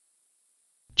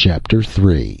Chapter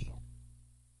 3.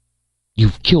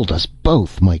 "You've killed us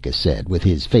both," Micah said, with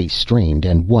his face strained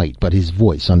and white but his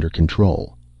voice under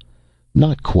control.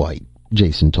 "Not quite,"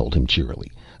 Jason told him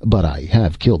cheerily. "But I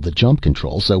have killed the jump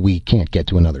control, so we can't get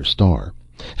to another star.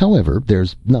 However,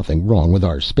 there's nothing wrong with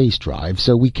our space drive,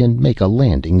 so we can make a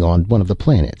landing on one of the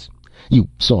planets. You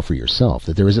saw for yourself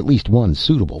that there is at least one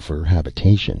suitable for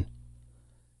habitation."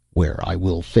 "Where I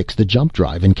will fix the jump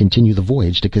drive and continue the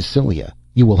voyage to Cassylia.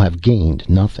 You will have gained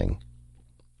nothing."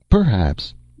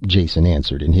 "Perhaps," Jason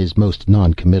answered in his most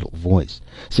non-committal voice,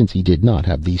 since he did not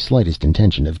have the slightest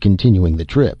intention of continuing the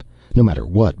trip, no matter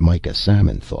what Micah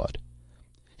Salmon thought.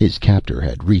 His captor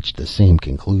had reached the same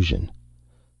conclusion.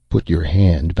 "Put your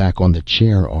hand back on the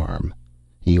chair arm,"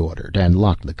 he ordered, and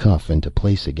locked the cuff into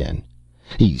place again.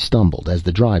 He stumbled as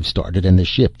the drive started and the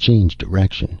ship changed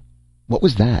direction. "What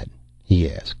was that?" he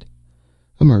asked.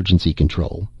 "Emergency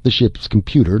control. The ship's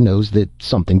computer knows that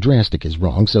something drastic is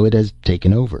wrong, so it has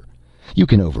taken over. You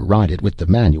can override it with the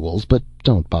manuals, but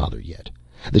don't bother yet.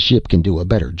 The ship can do a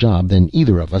better job than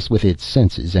either of us with its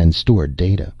senses and stored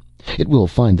data. It will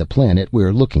find the planet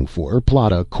we're looking for,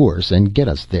 plot a course, and get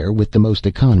us there with the most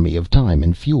economy of time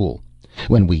and fuel.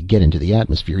 When we get into the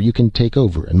atmosphere, you can take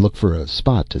over and look for a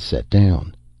spot to set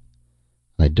down."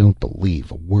 "I don't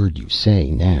believe a word you say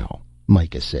now,"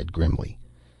 Micah said grimly.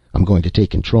 "I'm going to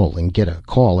take control and get a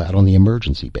call out on the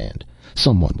emergency band.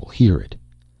 Someone will hear it."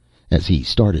 As he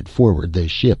started forward, the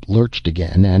ship lurched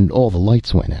again and all the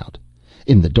lights went out.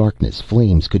 In the darkness,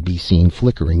 flames could be seen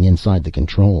flickering inside the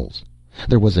controls.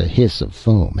 There was a hiss of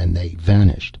foam and they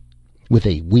vanished. With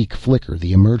a weak flicker,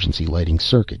 the emergency lighting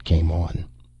circuit came on.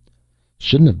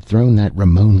 "Shouldn't have thrown that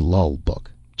Ramon Lull book,"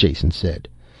 Jason said.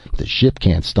 "The ship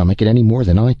can't stomach it any more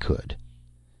than I could."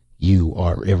 "You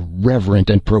are irreverent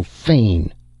and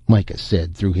profane," Micah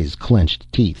said through his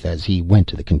clenched teeth as he went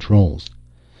to the controls.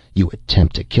 "You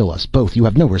attempt to kill us both. You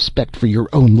have no respect for your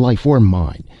own life or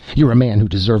mine. You're a man who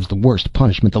deserves the worst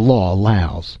punishment the law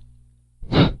allows."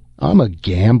 "I'm a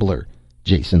gambler,"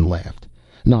 Jason laughed.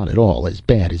 "Not at all as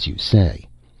bad as you say.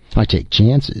 I take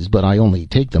chances, but I only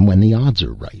take them when the odds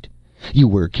are right. You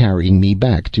were carrying me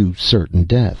back to certain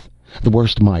death. The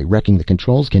worst my wrecking the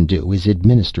controls can do is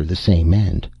administer the same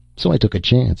end. So I took a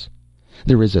chance.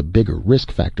 There is a bigger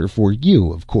risk factor for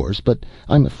you, of course, but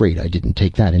I'm afraid I didn't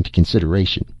take that into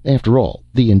consideration. After all,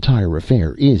 the entire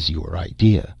affair is your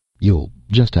idea. You'll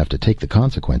just have to take the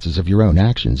consequences of your own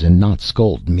actions and not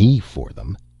scold me for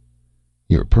them."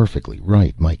 "You're perfectly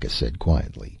right," Micah said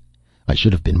quietly. "I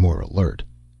should have been more alert.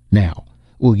 Now,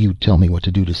 will you tell me what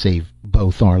to do to save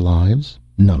both our lives?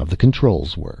 None of the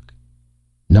controls work."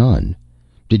 "None?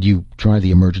 Did you try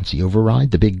the emergency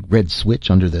override, the big red switch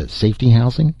under the safety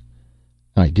housing?"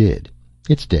 "I did.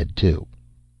 It's dead too."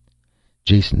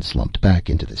 Jason slumped back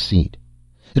into the seat.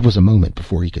 It was a moment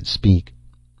before he could speak.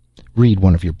 "Read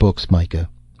one of your books, Micah,"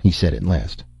 he said at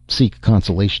last. "Seek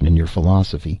consolation in your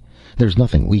philosophy. There's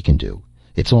nothing we can do.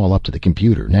 It's all up to the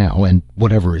computer now, and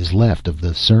whatever is left of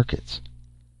the circuits."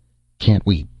 "Can't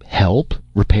we help?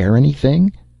 Repair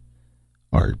anything?"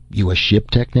 "Are you a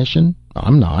ship technician?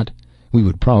 I'm not. We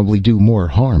would probably do more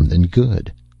harm than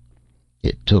good."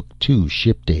 It took 2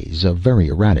 ship days of very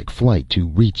erratic flight to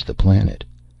reach the planet.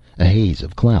 A haze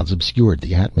of clouds obscured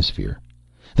the atmosphere.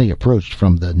 They approached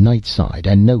from the night side,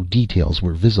 and no details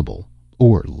were visible,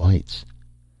 or lights.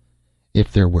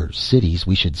 "If there were cities,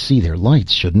 we should see their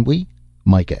lights, shouldn't we?"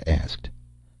 Micah asked.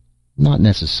 "Not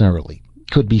necessarily.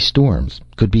 Could be storms,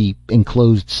 could be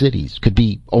enclosed cities, could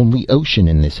be only ocean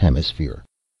in this hemisphere.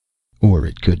 Or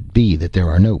it could be that there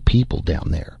are no people down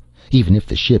there. Even if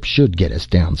the ship should get us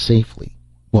down safely,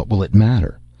 what will it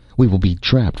matter? We will be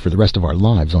trapped for the rest of our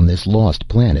lives on this lost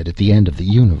planet at the end of the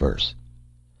universe."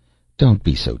 "Don't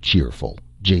be so cheerful,"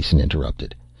 Jason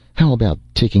interrupted. "How about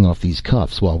taking off these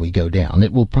cuffs while we go down?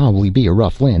 It will probably be a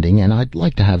rough landing, and I'd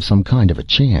like to have some kind of a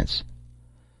chance."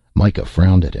 Micah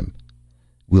frowned at him.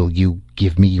 "Will you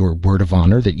give me your word of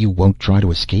honor that you won't try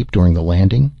to escape during the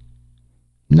landing?"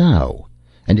 "No.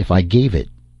 And if I gave it,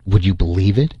 would you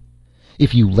believe it?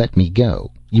 If you let me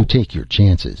go, you take your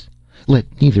chances.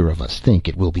 Let neither of us think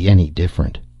it will be any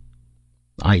different."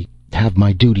 "I have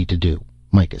my duty to do,"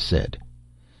 Micah said.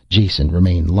 Jason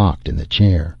remained locked in the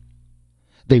chair.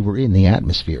 They were in the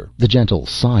atmosphere. The gentle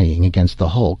sighing against the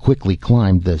hull quickly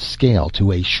climbed the scale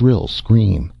to a shrill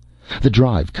scream. The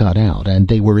drive cut out and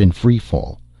they were in free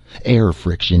fall. Air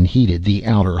friction heated the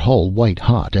outer hull white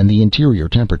hot, and the interior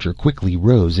temperature quickly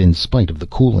rose in spite of the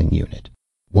cooling unit.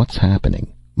 "What's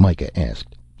happening?" Micah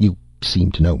asked. "You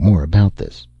seem to know more about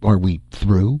this. Are we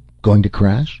through? Going to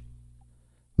crash?"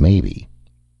 "Maybe."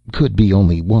 Could be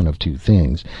only one of two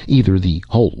things. Either the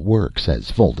whole works has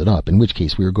folded up, in which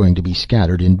case we are going to be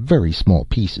scattered in very small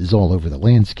pieces all over the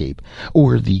landscape,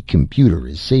 or the computer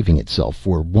is saving itself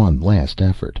for one last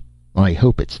effort. I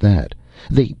hope it's that.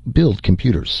 They build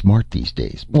computers smart these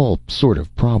days, all sort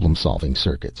of problem-solving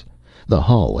circuits. The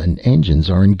hull and engines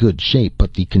are in good shape,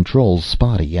 but the controls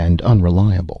spotty and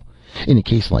unreliable. In a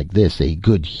case like this, a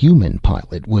good human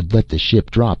pilot would let the ship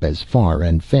drop as far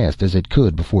and fast as it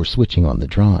could before switching on the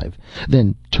drive,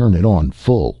 then turn it on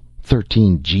full,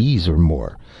 13 Gs or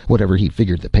more, whatever he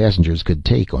figured the passengers could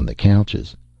take on the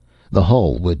couches. The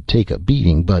hull would take a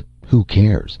beating, but who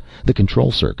cares? The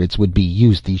control circuits would be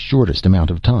used the shortest amount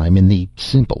of time in the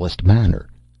simplest manner.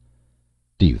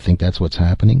 "Do you think that's what's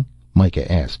happening?"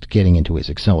 Micah asked, getting into his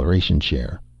acceleration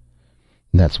chair.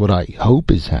 "That's what I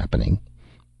hope is happening.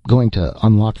 Going to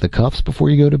unlock the cuffs before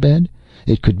you go to bed?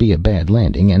 It could be a bad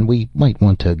landing, and we might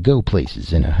want to go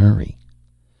places in a hurry."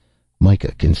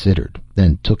 Micah considered,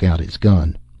 then took out his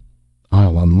gun.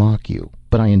 "I'll unlock you,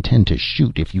 but I intend to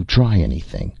shoot if you try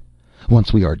anything.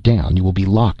 Once we are down, you will be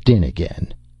locked in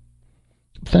again."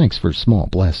 "Thanks for small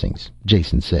blessings,"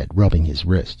 Jason said, rubbing his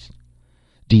wrists.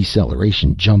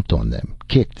 Deceleration jumped on them,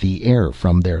 kicked the air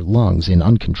from their lungs in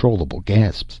uncontrollable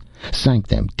gasps, sank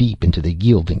them deep into the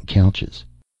yielding couches.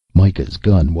 Micah's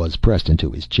gun was pressed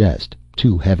into his chest,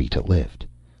 too heavy to lift.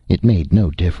 It made no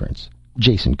difference.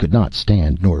 Jason could not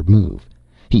stand nor move.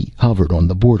 He hovered on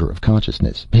the border of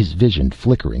consciousness, his vision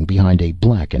flickering behind a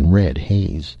black and red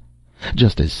haze.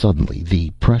 Just as suddenly, the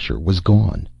pressure was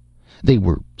gone. They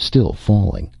were still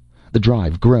falling. The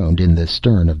drive groaned in the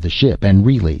stern of the ship, and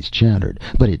relays chattered,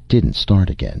 but it didn't start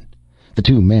again. The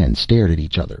two men stared at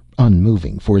each other,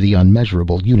 unmoving for the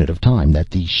unmeasurable unit of time that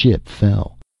the ship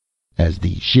fell. As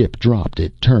the ship dropped,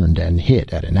 it turned and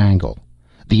hit at an angle.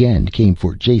 The end came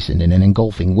for Jason in an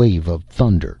engulfing wave of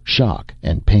thunder, shock,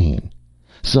 and pain.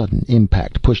 Sudden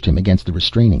impact pushed him against the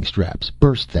restraining straps,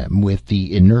 burst them with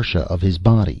the inertia of his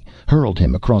body, hurled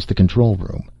him across the control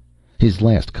room. His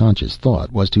last conscious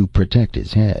thought was to protect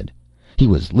his head. He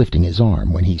was lifting his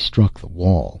arm when he struck the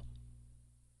wall.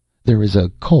 There is a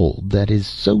cold that is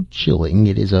so chilling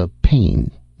it is a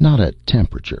pain, not a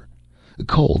temperature.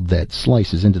 Cold that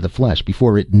slices into the flesh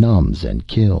before it numbs and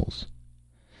kills.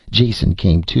 Jason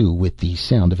came to with the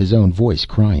sound of his own voice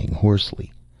crying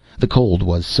hoarsely. The cold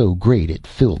was so great it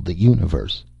filled the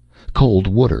universe. Cold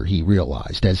water, he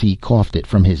realized as he coughed it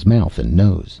from his mouth and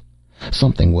nose.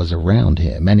 Something was around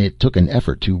him, and it took an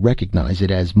effort to recognize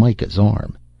it as Micah's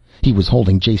arm. He was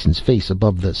holding Jason's face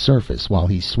above the surface while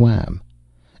he swam.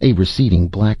 A receding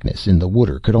blackness in the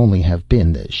water could only have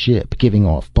been the ship, giving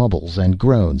off bubbles and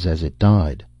groans as it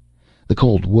died. The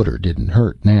cold water didn't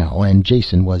hurt now, and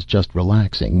Jason was just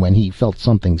relaxing when he felt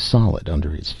something solid under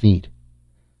his feet.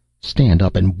 "Stand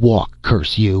up and walk,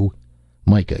 curse you!"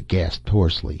 Micah gasped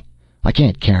hoarsely. "I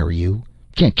can't carry you.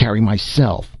 Can't carry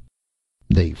myself."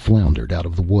 They floundered out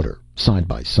of the water, side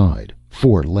by side,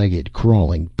 four-legged,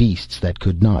 crawling beasts that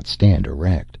could not stand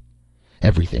erect.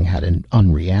 Everything had an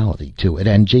unreality to it,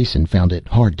 and Jason found it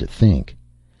hard to think.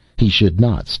 He should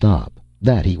not stop,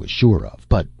 that he was sure of,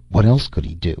 but what else could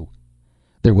he do?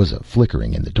 There was a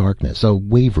flickering in the darkness, a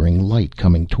wavering light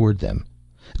coming toward them.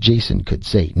 Jason could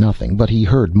say nothing, but he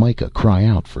heard Micah cry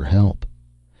out for help.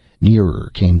 Nearer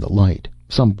came the light,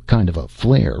 some kind of a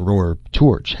flare or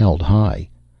torch held high.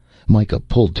 Micah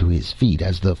pulled to his feet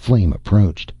as the flame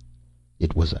approached.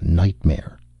 It was a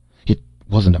nightmare. It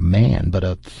wasn't a man, but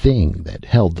a thing that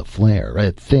held the flare,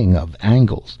 a thing of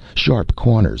angles, sharp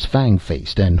corners,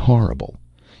 fang-faced and horrible.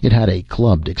 It had a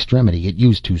clubbed extremity it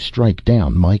used to strike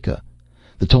down Micah.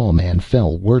 The tall man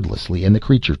fell wordlessly, and the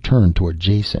creature turned toward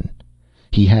Jason.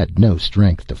 He had no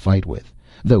strength to fight with,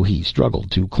 though he struggled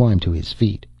to climb to his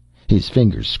feet. His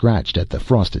fingers scratched at the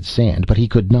frosted sand, but he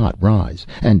could not rise,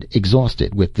 and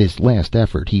exhausted with this last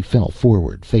effort, he fell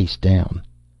forward, face down.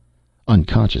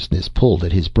 Unconsciousness pulled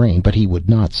at his brain, but he would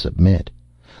not submit.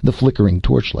 The flickering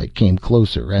torchlight came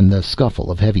closer, and the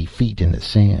scuffle of heavy feet in the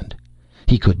sand.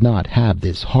 He could not have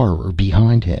this horror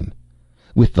behind him.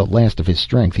 With the last of his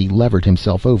strength, he levered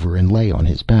himself over and lay on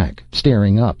his back,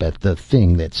 staring up at the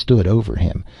thing that stood over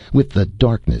him, with the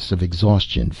darkness of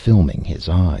exhaustion filming his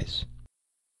eyes.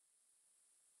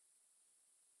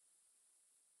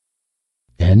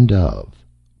 End of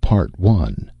Part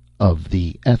 1 of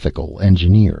The Ethical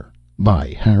Engineer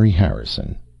by Harry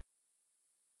Harrison.